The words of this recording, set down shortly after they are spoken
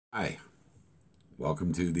Hi,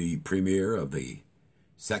 welcome to the premiere of the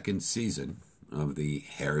second season of the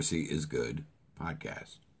Heresy is Good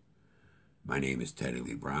podcast. My name is Teddy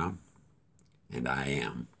Lee Brown, and I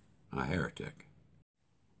am a heretic.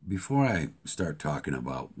 Before I start talking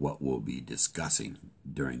about what we'll be discussing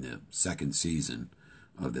during the second season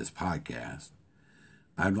of this podcast,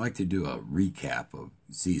 I'd like to do a recap of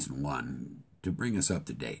season one to bring us up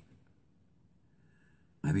to date.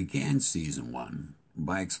 I began season one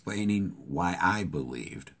by explaining why I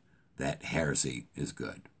believed that heresy is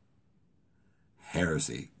good.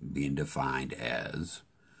 Heresy being defined as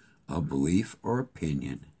a belief or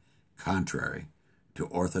opinion contrary to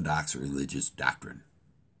orthodox religious doctrine.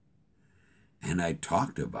 And I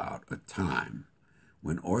talked about a time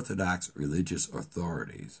when orthodox religious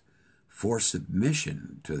authorities forced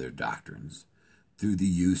submission to their doctrines through the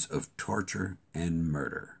use of torture and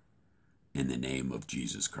murder in the name of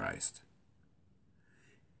Jesus Christ.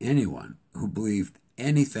 Anyone who believed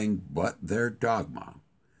anything but their dogma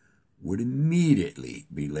would immediately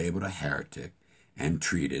be labeled a heretic and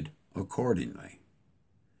treated accordingly.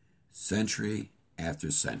 Century after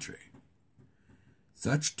century,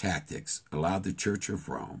 such tactics allowed the Church of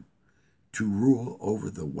Rome to rule over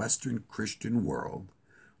the Western Christian world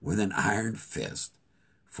with an iron fist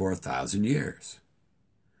for 1,000 years,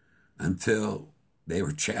 until they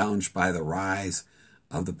were challenged by the rise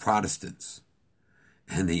of the Protestants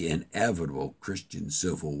and the inevitable Christian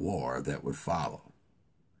civil war that would follow,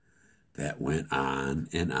 that went on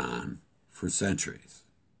and on for centuries.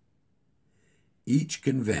 Each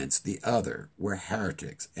convinced the other were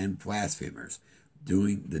heretics and blasphemers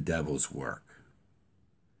doing the devil's work.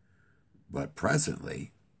 But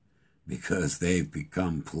presently, because they've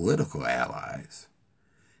become political allies,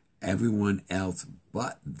 everyone else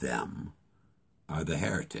but them are the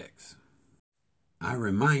heretics. I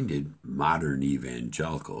reminded modern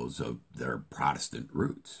evangelicals of their Protestant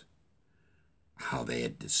roots, how they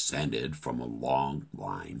had descended from a long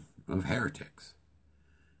line of heretics,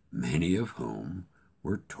 many of whom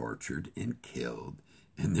were tortured and killed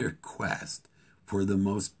in their quest for the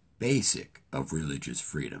most basic of religious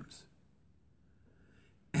freedoms,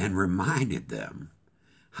 and reminded them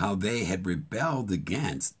how they had rebelled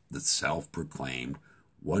against the self-proclaimed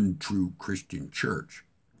one true Christian church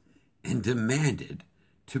and demanded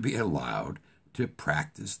to be allowed to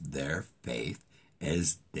practice their faith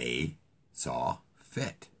as they saw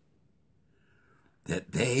fit.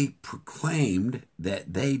 That they proclaimed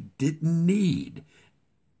that they didn't need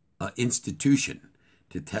an institution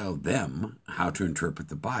to tell them how to interpret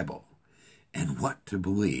the Bible and what to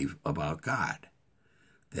believe about God.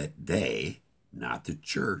 That they, not the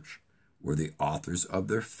church, were the authors of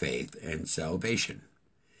their faith and salvation,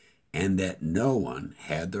 and that no one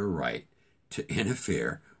had the right to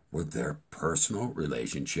interfere with their personal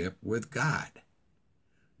relationship with God.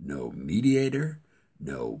 No mediator,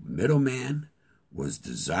 no middleman was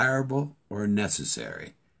desirable or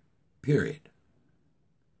necessary, period.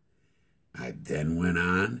 I then went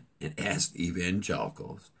on and asked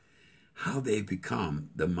evangelicals how they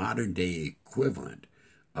become the modern-day equivalent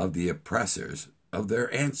of the oppressors of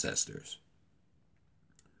their ancestors.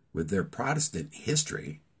 With their Protestant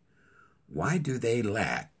history, why do they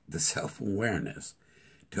lack the self-awareness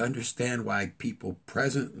to understand why people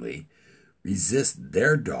presently resist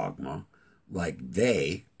their dogma like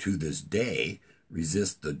they, to this day,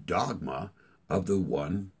 resist the dogma of the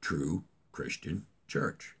one true Christian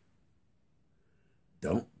church?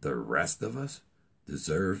 Don't the rest of us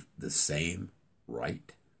deserve the same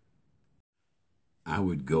right? I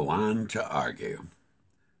would go on to argue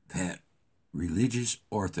that religious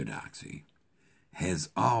orthodoxy has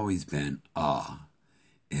always been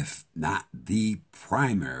if not the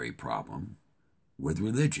primary problem with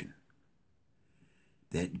religion.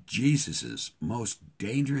 That Jesus' most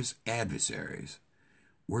dangerous adversaries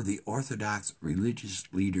were the orthodox religious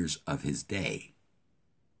leaders of his day.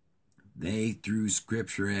 They threw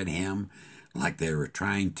scripture at him like they were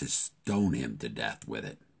trying to stone him to death with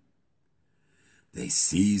it. They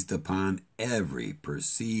seized upon every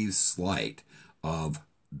perceived slight of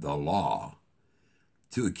the law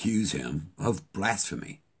to accuse him of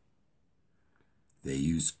blasphemy. They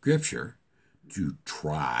used scripture to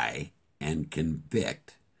try and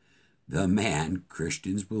convict the man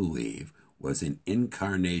Christians believe was an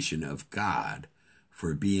incarnation of God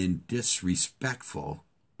for being disrespectful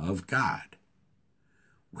of God,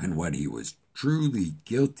 when what he was truly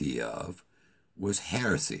guilty of was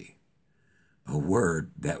heresy, a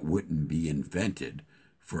word that wouldn't be invented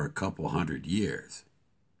for a couple hundred years.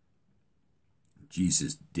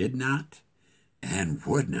 Jesus did not and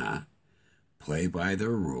would not play by their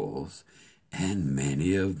rules and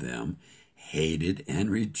many of them hated and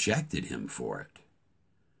rejected him for it.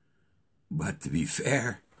 But to be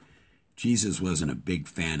fair, Jesus wasn't a big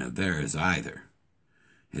fan of theirs either.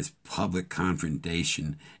 His public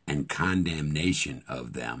confrontation and condemnation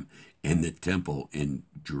of them in the temple in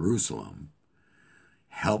Jerusalem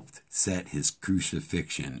helped set his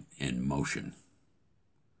crucifixion in motion.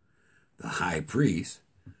 The high priests,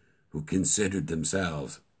 who considered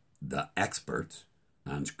themselves the experts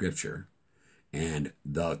on Scripture and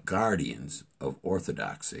the guardians of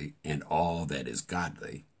orthodoxy and all that is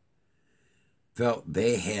godly, felt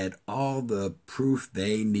they had all the proof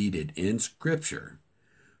they needed in Scripture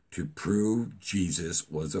to prove Jesus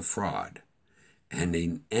was a fraud and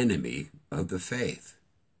an enemy of the faith,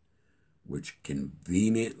 which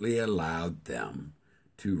conveniently allowed them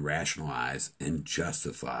to rationalize and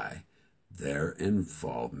justify their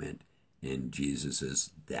involvement in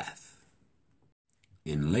Jesus' death.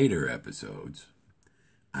 In later episodes,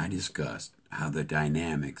 I discussed how the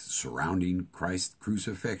dynamics surrounding Christ's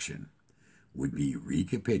crucifixion would be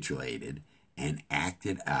recapitulated and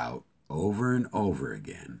acted out over and over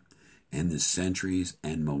again in the centuries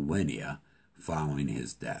and millennia following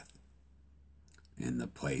his death. In the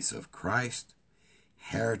place of Christ,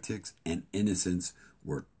 heretics and innocents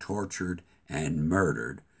were tortured and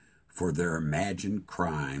murdered for their imagined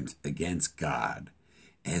crimes against God,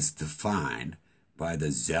 as defined by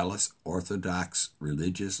the zealous Orthodox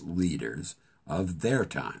religious leaders of their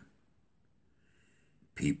time.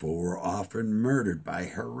 People were often murdered by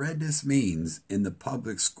horrendous means in the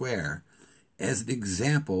public square as an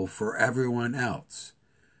example for everyone else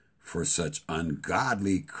for such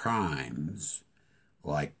ungodly crimes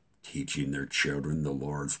like teaching their children the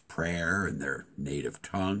Lord's Prayer in their native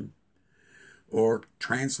tongue, or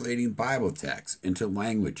translating Bible texts into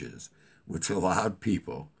languages which allowed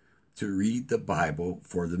people to read the Bible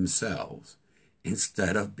for themselves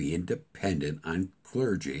instead of being dependent on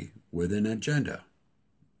clergy with an agenda.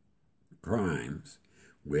 Crimes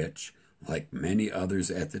which, like many others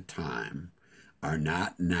at the time, are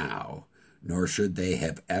not now, nor should they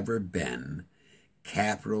have ever been,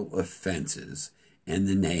 capital offenses in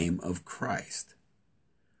the name of Christ.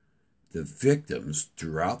 The victims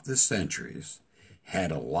throughout the centuries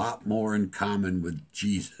had a lot more in common with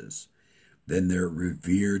Jesus than their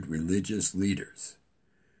revered religious leaders,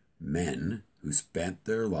 men who spent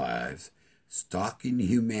their lives stalking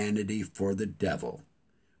humanity for the devil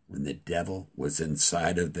when the devil was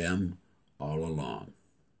inside of them all along.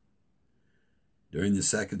 During the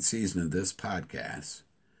second season of this podcast,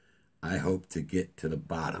 I hope to get to the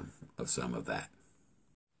bottom of some of that.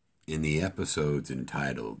 In the episodes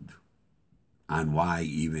entitled On Why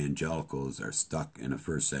Evangelicals Are Stuck in a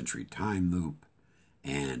First Century Time Loop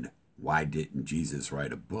and Why Didn't Jesus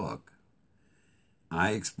Write a Book,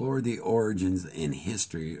 I explore the origins and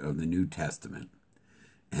history of the New Testament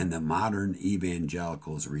and the modern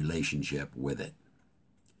evangelicals' relationship with it,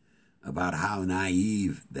 about how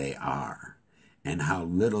naive they are and how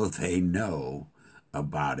little they know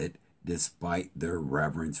about it despite their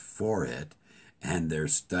reverence for it and their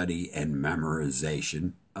study and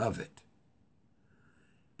memorization of it.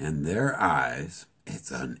 In their eyes, it's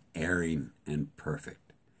unerring and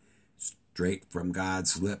perfect, straight from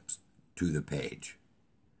God's lips to the page.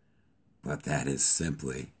 But that is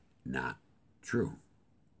simply not true.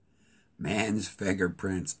 Man's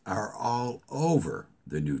fingerprints are all over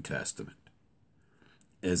the New Testament.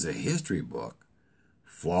 As a history book,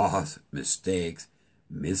 flaws, mistakes,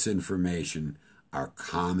 misinformation are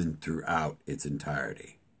common throughout its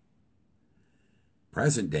entirety.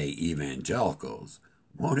 Present-day evangelicals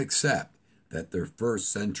won't accept that their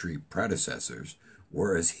first-century predecessors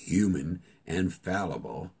were as human and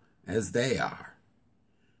fallible as they are,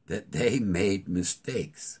 that they made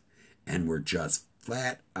mistakes and were just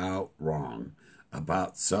flat out wrong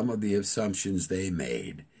about some of the assumptions they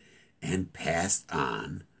made and passed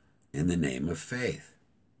on in the name of faith.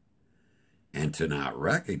 And to not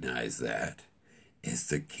recognize that is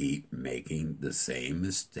to keep making the same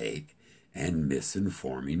mistake and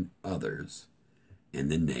misinforming others in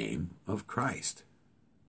the name of Christ.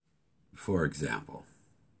 For example,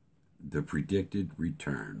 the predicted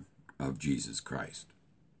return of Jesus Christ.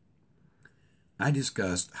 I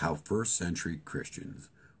discussed how first-century Christians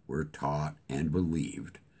were taught and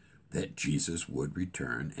believed that Jesus would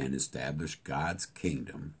return and establish God's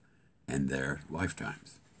kingdom in their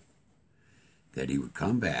lifetimes, that he would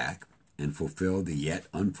come back and fulfill the yet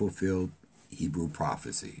unfulfilled Hebrew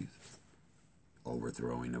prophecies,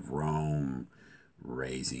 overthrowing of Rome,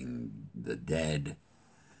 raising the dead,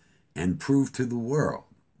 and prove to the world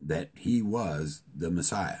that he was the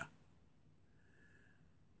Messiah.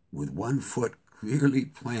 with one foot clearly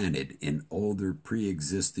planted in older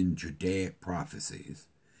pre-existing Judaic prophecies,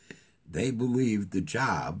 they believed the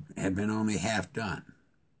job had been only half done,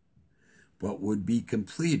 but would be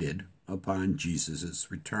completed upon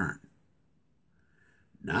Jesus' return.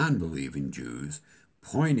 Non-believing Jews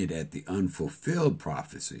pointed at the unfulfilled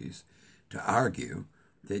prophecies to argue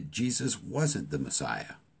that Jesus wasn't the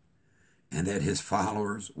Messiah and that his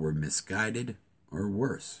followers were misguided or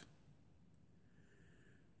worse.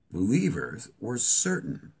 Believers were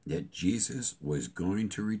certain that Jesus was going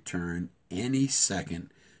to return any second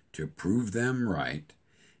to prove them right,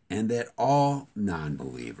 and that all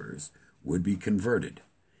non-believers would be converted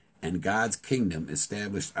and God's kingdom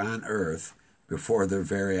established on earth before their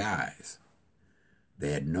very eyes.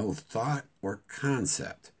 They had no thought or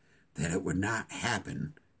concept that it would not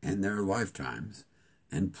happen in their lifetimes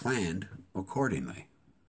and planned accordingly.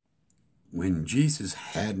 When Jesus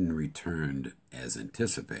hadn't returned as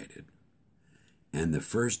anticipated, and the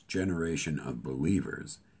first generation of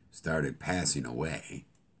believers started passing away,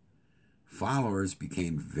 followers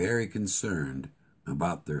became very concerned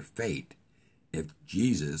about their fate if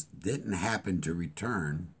Jesus didn't happen to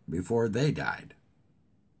return before they died.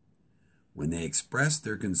 When they expressed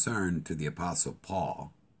their concern to the Apostle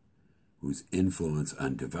Paul, whose influence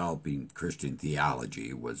on developing Christian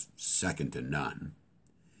theology was second to none,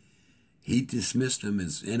 he dismissed them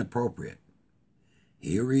as inappropriate.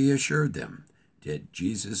 He reassured them that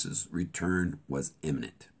Jesus' return was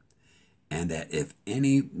imminent, and that if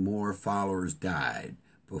any more followers died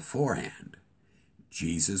beforehand,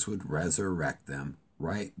 Jesus would resurrect them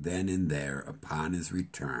right then and there upon his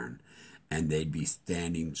return, and they'd be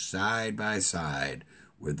standing side by side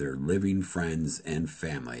with their living friends and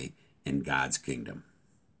family in God's kingdom.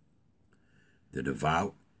 The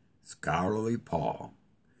devout, scholarly Paul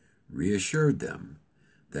reassured them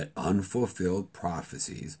that unfulfilled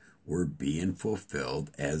prophecies were being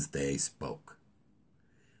fulfilled as they spoke,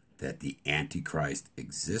 that the Antichrist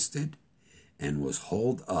existed and was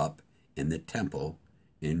holed up in the temple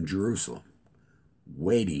in Jerusalem,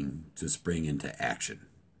 waiting to spring into action,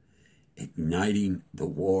 igniting the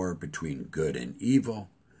war between good and evil,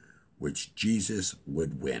 which Jesus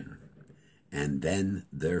would win, and then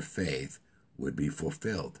their faith would be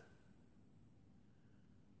fulfilled.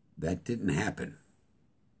 That didn't happen.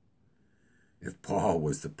 If Paul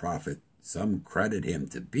was the prophet some credit him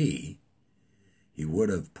to be, he would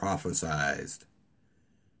have prophesied,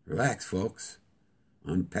 "Relax, folks.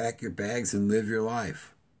 Unpack your bags and live your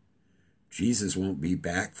life. Jesus won't be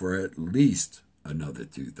back for at least another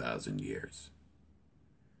 2,000 years."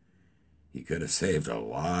 He could have saved a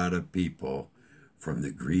lot of people from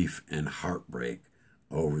the grief and heartbreak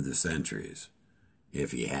over the centuries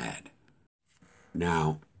if he had.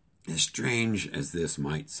 Now, as strange as this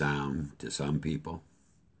might sound to some people,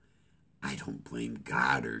 I don't blame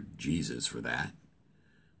God or Jesus for that.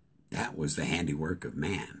 That was the handiwork of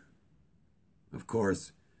man. Of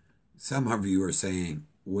course, some of you are saying,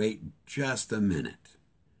 wait just a minute.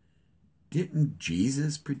 Didn't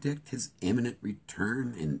Jesus predict his imminent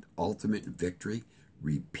return and ultimate victory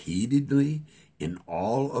repeatedly in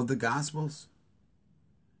all of the Gospels?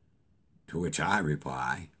 To which I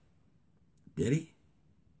reply, did he?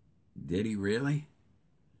 Did he really?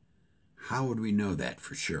 How would we know that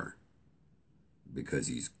for sure? Because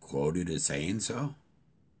he's quoted as saying so?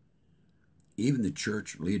 Even the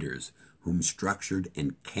church leaders whom structured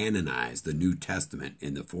and canonized the New Testament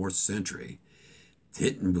in the 4th century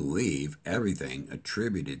didn't believe everything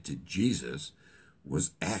attributed to Jesus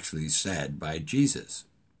was actually said by Jesus.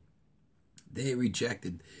 They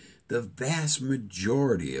rejected the vast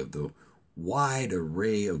majority of the wide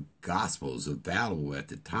array of Gospels available at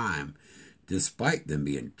the time, despite them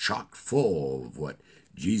being chock full of what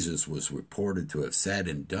Jesus was reported to have said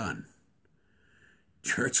and done.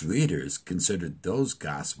 Church leaders considered those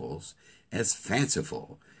Gospels as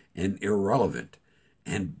fanciful and irrelevant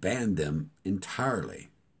and banned them entirely.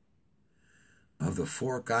 Of the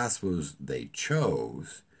 4 Gospels they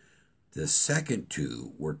chose, the second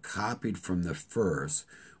 2 were copied from the first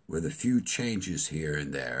with a few changes here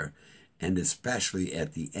and there, and especially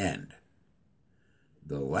at the end.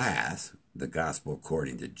 The last, the Gospel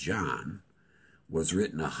according to John, was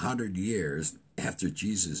written 100 years after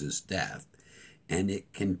Jesus' death, and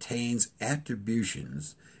it contains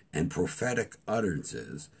attributions and prophetic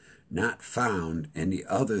utterances not found in the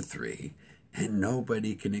other 3, and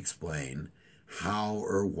nobody can explain how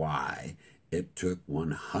or why it took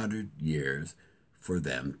 100 years for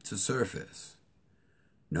them to surface,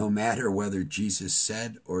 no matter whether Jesus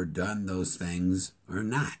said or done those things or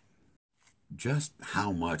not. Just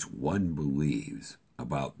how much one believes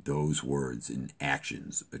about those words and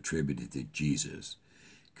actions attributed to Jesus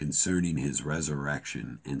concerning his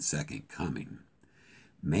resurrection and second coming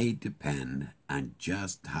may depend on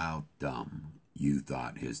just how dumb you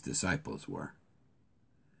thought his disciples were.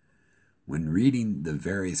 When reading the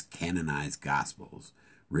various canonized Gospels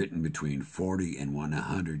written between 40 and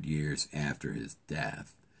 100 years after his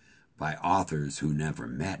death by authors who never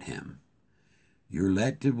met him, you're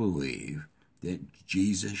led to believe that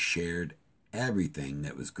Jesus shared everything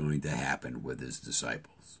that was going to happen with his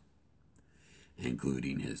disciples,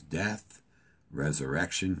 including his death,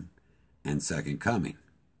 resurrection, and second coming.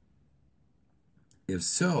 If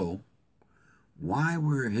so, why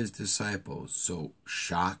were his disciples so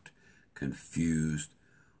shocked, confused,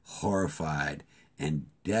 horrified, and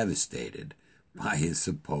devastated by his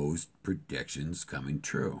supposed predictions coming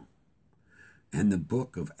true? In the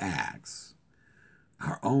book of Acts,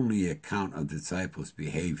 our only account of the disciples'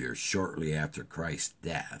 behavior shortly after Christ's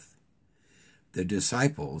death, the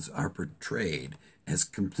disciples are portrayed as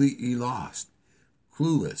completely lost,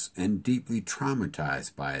 clueless, and deeply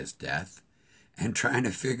traumatized by his death, and trying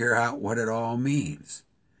to figure out what it all means.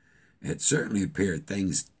 It certainly appeared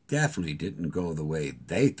things definitely didn't go the way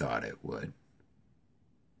they thought it would.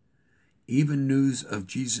 Even news of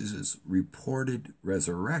Jesus' reported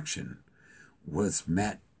resurrection was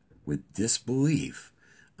met with disbelief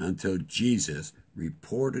until Jesus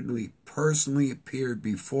reportedly personally appeared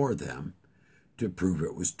before them to prove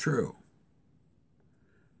it was true.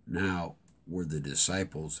 Now, were the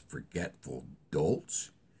disciples forgetful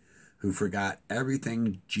dolts who forgot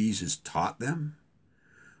everything Jesus taught them?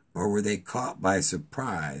 Or were they caught by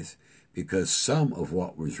surprise because some of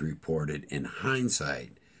what was reported in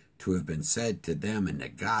hindsight to have been said to them in the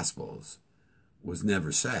Gospels was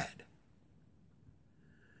never said?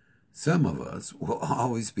 Some of us will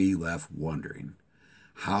always be left wondering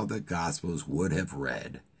how the Gospels would have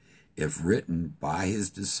read if written by his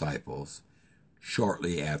disciples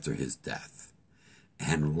shortly after his death,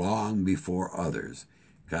 and long before others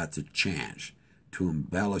got the chance to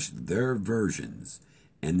embellish their versions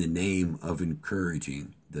in the name of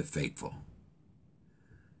encouraging the faithful.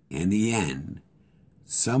 In the end,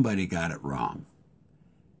 somebody got it wrong,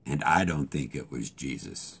 and I don't think it was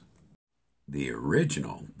Jesus. The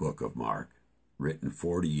original book of Mark, written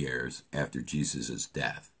 40 years after Jesus'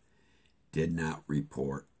 death, did not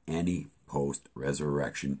report any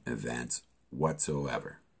post-resurrection events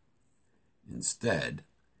whatsoever. Instead,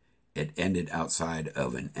 it ended outside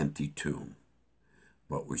of an empty tomb,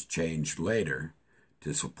 but was changed later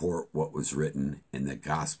to support what was written in the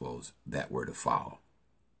Gospels that were to follow.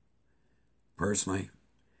 Personally,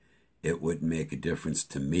 it wouldn't make a difference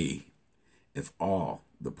to me if all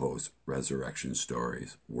the post-resurrection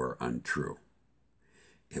stories were untrue.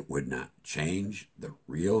 It would not change the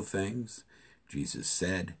real things Jesus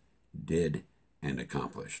said, did, and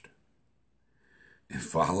accomplished. If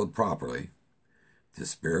followed properly, the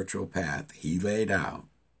spiritual path he laid out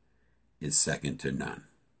is second to none.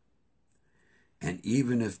 And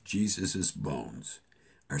even if Jesus' bones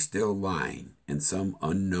are still lying in some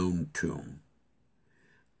unknown tomb,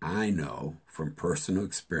 I know from personal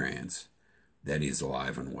experience that he's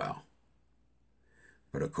alive and well.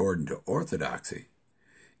 But according to orthodoxy,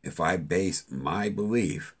 if I base my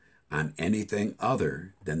belief on anything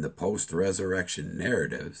other than the post-resurrection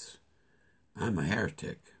narratives, I'm a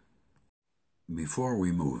heretic. Before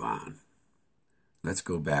we move on, let's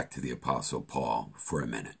go back to the Apostle Paul for a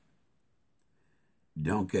minute.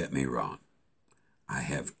 Don't get me wrong, I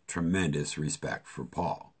have tremendous respect for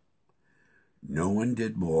Paul. No one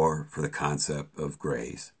did more for the concept of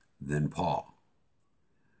grace than Paul.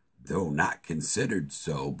 Though not considered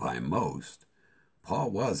so by most,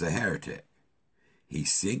 Paul was a heretic. He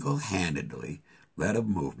single-handedly led a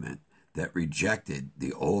movement that rejected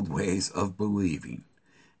the old ways of believing,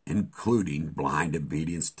 including blind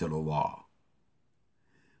obedience to the law.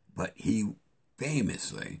 But he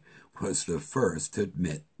famously was the first to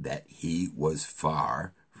admit that he was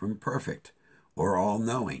far from perfect or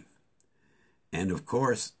all-knowing. And of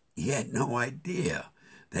course, he had no idea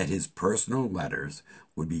that his personal letters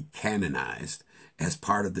would be canonized as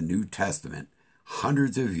part of the New Testament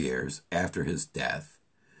hundreds of years after his death,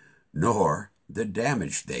 nor the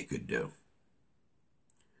damage they could do.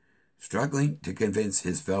 Struggling to convince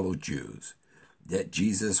his fellow Jews that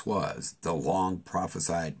Jesus was the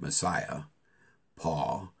long-prophesied Messiah,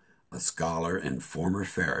 Paul, a scholar and former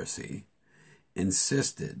Pharisee,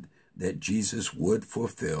 insisted that Jesus would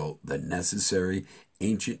fulfill the necessary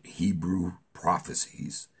ancient Hebrew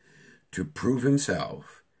prophecies to prove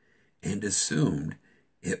himself, and assumed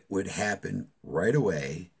it would happen right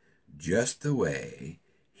away, just the way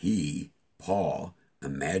he, Paul,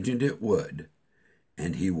 imagined it would,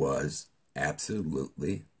 and he was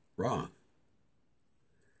absolutely wrong.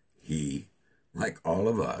 He, like all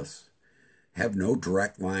of us, have no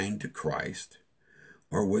direct line to Christ,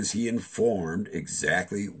 or was he informed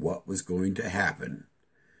exactly what was going to happen,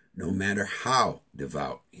 no matter how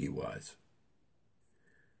devout he was?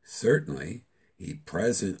 Certainly, he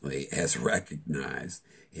presently has recognized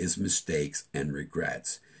his mistakes and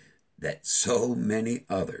regrets that so many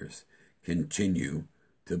others continue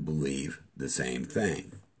to believe the same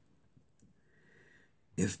thing.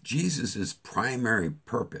 If Jesus' primary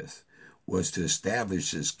purpose was to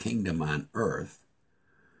establish his kingdom on earth,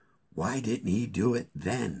 why didn't he do it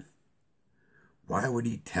then? Why would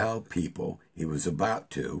he tell people he was about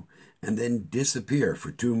to and then disappear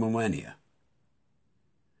for 2 millennia?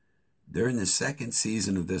 During the second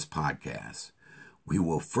season of this podcast, we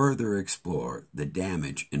will further explore the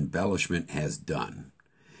damage embellishment has done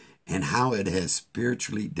and how it has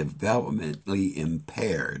spiritually developmentally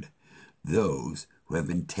impaired those who have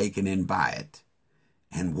been taken in by it,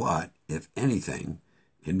 and what, if anything,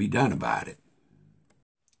 can be done about it.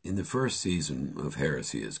 In the first season of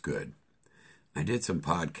Heresy is Good, I did some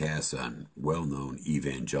podcasts on well-known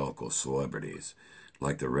evangelical celebrities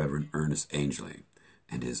like the Reverend Ernest Angley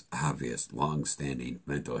and his obvious long-standing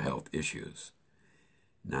mental health issues,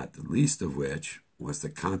 not the least of which was the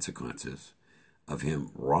consequences of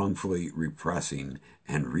him wrongfully repressing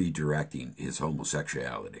and redirecting his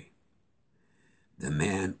homosexuality. The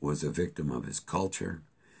man was a victim of his culture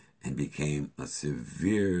and became a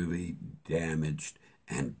severely damaged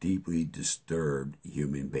and deeply disturbed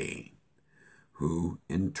human being, who,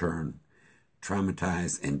 in turn,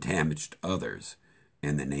 traumatized and damaged others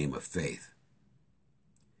in the name of faith.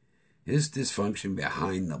 His dysfunction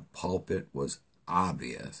behind the pulpit was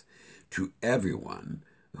obvious to everyone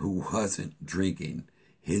who wasn't drinking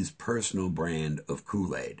his personal brand of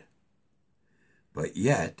Kool-Aid. But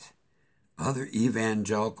yet, other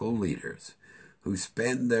evangelical leaders who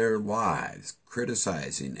spend their lives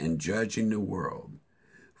criticizing and judging the world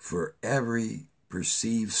for every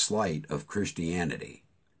perceived slight of Christianity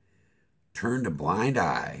turned a blind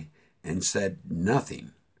eye and said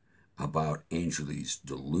nothing about Angley's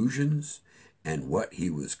delusions and what he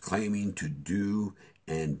was claiming to do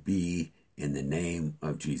and be in the name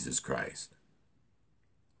of Jesus Christ.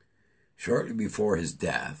 Shortly before his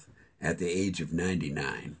death, at the age of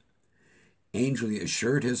 99, Angley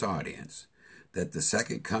assured his audience that the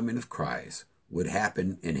second coming of Christ would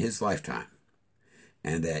happen in his lifetime,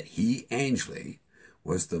 and that he, Angley,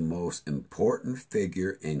 was the most important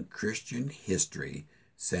figure in Christian history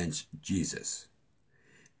since Jesus,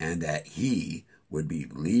 and that he would be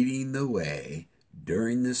leading the way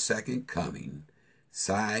during the second coming,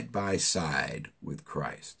 side by side with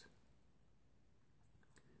Christ.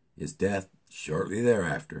 His death shortly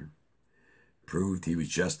thereafter proved he was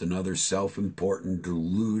just another self-important,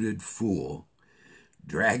 deluded fool,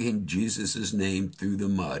 dragging Jesus' name through the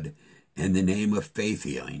mud in the name of faith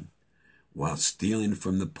healing, while stealing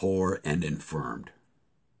from the poor and infirmed.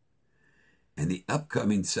 In the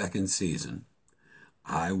upcoming second season,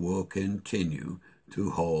 I will continue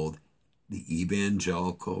to hold the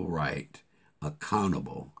evangelical right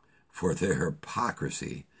accountable for their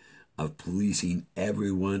hypocrisy of policing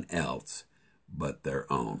everyone else but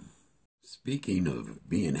their own. Speaking of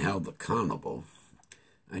being held accountable,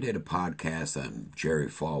 I did a podcast on Jerry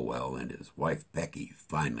Falwell and his wife Becky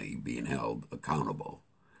finally being held accountable.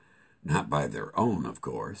 Not by their own, of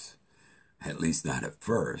course, at least not at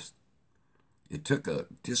first. It took a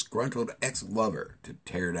disgruntled ex-lover to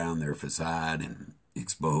tear down their facade and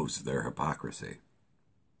expose their hypocrisy.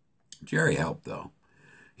 Jerry helped, though.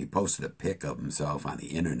 He posted a pic of himself on the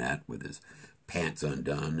internet with his pants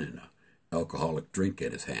undone and an alcoholic drink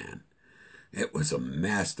in his hand. It was a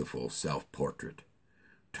masterful self-portrait,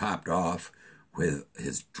 topped off with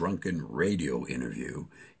his drunken radio interview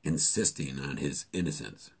insisting on his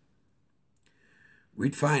innocence.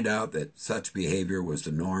 We'd find out that such behavior was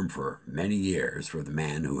the norm for many years for the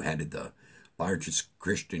man who headed the largest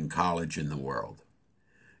Christian college in the world.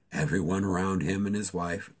 Everyone around him and his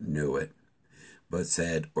wife knew it, but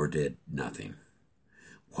said or did nothing,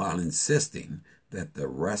 while insisting that the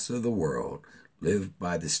rest of the world lived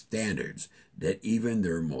by the standards that even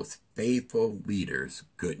their most faithful leaders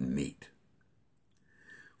couldn't meet.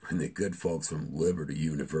 When the good folks from Liberty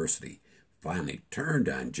University finally turned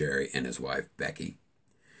on Jerry and his wife Becky,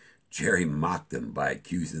 Jerry mocked them by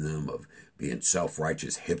accusing them of being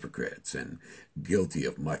self-righteous hypocrites and guilty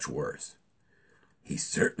of much worse. He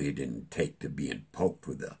certainly didn't take to being poked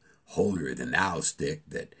with the holier-than-thou stick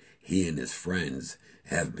that he and his friends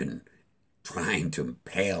have been trying to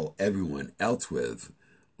impale everyone else with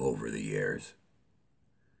over the years.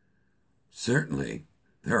 Certainly,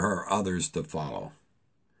 there are others to follow.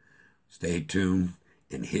 Stay tuned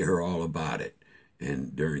and hear all about it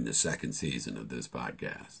during the second season of this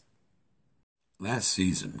podcast. Last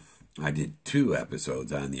season, I did 2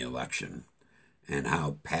 episodes on the election and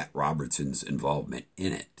how Pat Robertson's involvement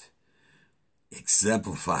in it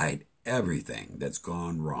exemplified everything that's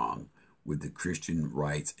gone wrong with the Christian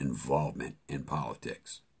right's involvement in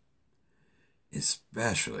politics,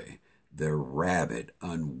 especially their rabid,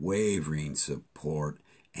 unwavering support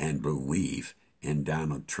and belief in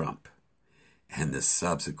Donald Trump and the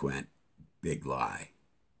subsequent big lie.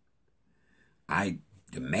 I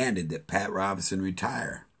demanded that Pat Robertson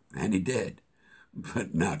retire, and he did,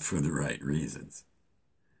 but not for the right reasons.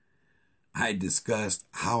 I discussed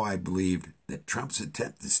how I believed that Trump's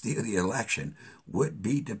attempt to steal the election would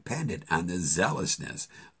be dependent on the zealousness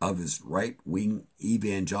of his right-wing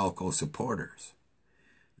evangelical supporters.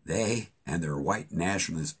 They and their white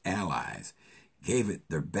nationalist allies gave it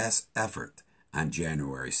their best effort on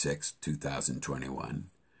January 6, 2021,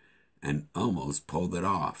 and almost pulled it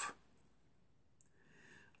off.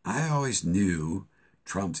 I always knew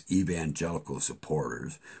Trump's evangelical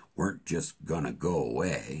supporters weren't just going to go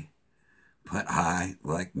away, but I,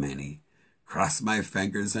 like many, crossed my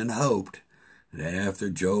fingers and hoped that after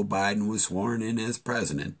Joe Biden was sworn in as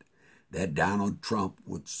president, that Donald Trump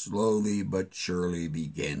would slowly but surely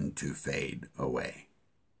begin to fade away.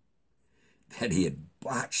 That he had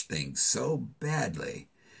botched things so badly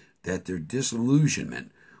that their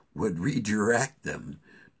disillusionment would redirect them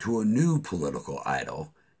to a new political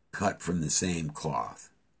idol cut from the same cloth.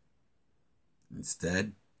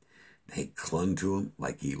 Instead, they clung to him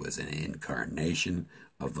like he was an incarnation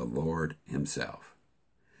of the Lord himself.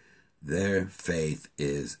 Their faith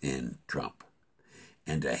is in Trump.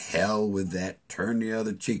 And to hell with that turn the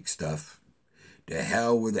other cheek stuff. To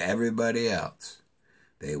hell with everybody else.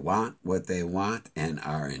 They want what they want and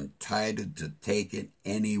are entitled to take it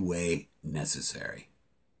any way necessary.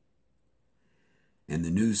 In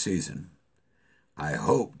the new season, I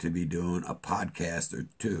hope to be doing a podcast or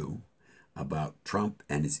 2 about Trump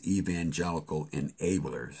and his evangelical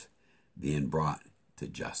enablers being brought to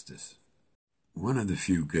justice. One of the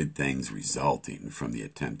few good things resulting from the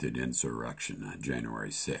attempted insurrection on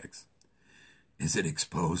January 6th is it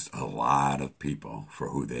exposed a lot of people for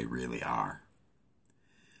who they really are.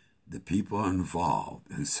 The people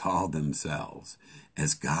involved who saw themselves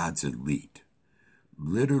as God's elite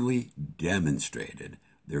literally demonstrated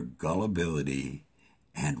their gullibility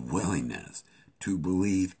and willingness to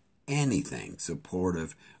believe anything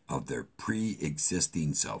supportive of their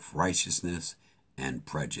pre-existing self-righteousness and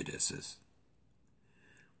prejudices.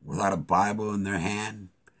 Without a Bible in their hand,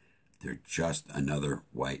 they're just another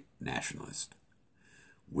white nationalist.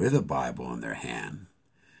 With a Bible in their hand,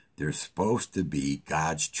 they're supposed to be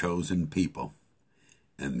God's chosen people,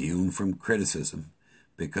 immune from criticism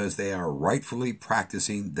because they are rightfully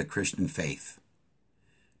practicing the Christian faith.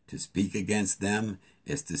 To speak against them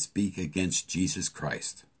is to speak against Jesus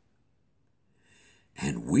Christ.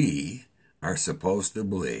 And we are supposed to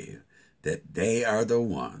believe that they are the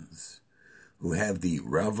ones who have the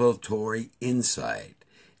revelatory insight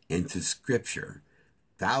into Scripture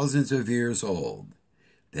thousands of years old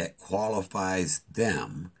that qualifies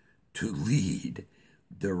them to lead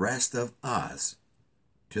the rest of us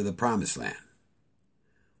to the promised land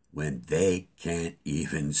when they can't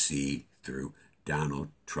even see through Donald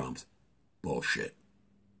Trump's bullshit.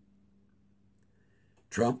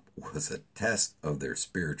 Trump was a test of their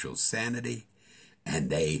spiritual sanity, and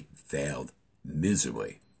they failed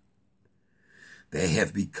miserably. They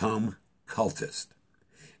have become cultists,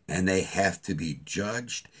 and they have to be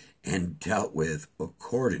judged and dealt with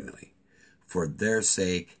accordingly for their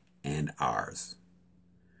sake and ours.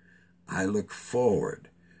 I look forward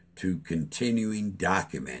to continuing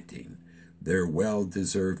documenting their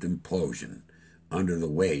well-deserved implosion under the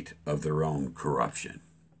weight of their own corruption.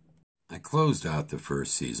 I closed out the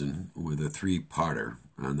first season with a 3-parter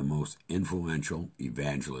on the most influential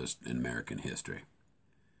evangelist in American history,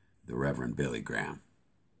 the Reverend Billy Graham.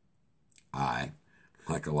 I,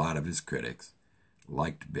 like a lot of his critics,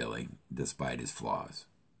 liked Billy despite his flaws.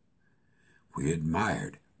 We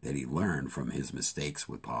admired that he learned from his mistakes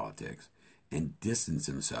with politics and distanced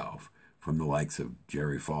himself from the likes of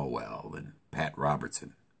Jerry Falwell and Pat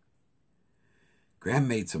Robertson. Graham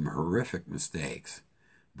made some horrific mistakes,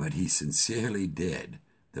 but he sincerely did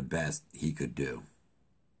the best he could do.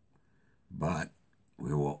 But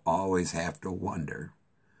we will always have to wonder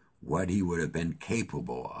what he would have been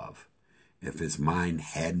capable of if his mind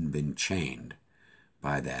hadn't been chained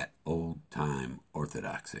by that old-time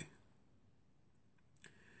orthodoxy.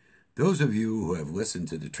 Those of you who have listened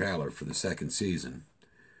to the trailer for the second season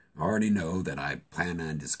already know that I plan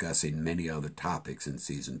on discussing many other topics in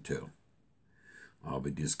Season 2. I'll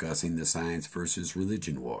be discussing the science versus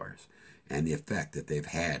religion wars and the effect that they've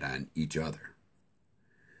had on each other.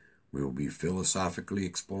 We will be philosophically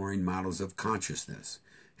exploring models of consciousness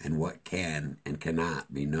and what can and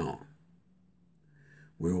cannot be known.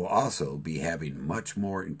 We will also be having much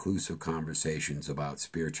more inclusive conversations about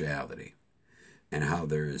spirituality and how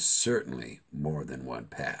there is certainly more than one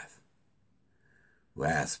path.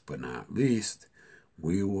 Last but not least,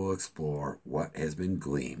 we will explore what has been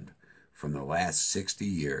gleaned from the last 60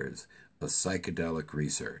 years of psychedelic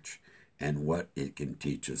research and what it can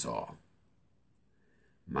teach us all.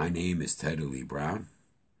 My name is Ted Lee Brown,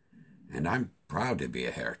 and I'm proud to be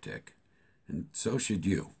a heretic, and so should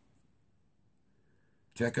you.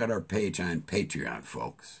 Check out our page on Patreon,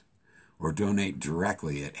 folks, or donate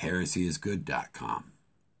directly at heresyisgood.com.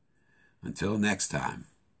 Until next time,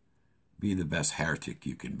 be the best heretic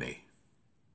you can be.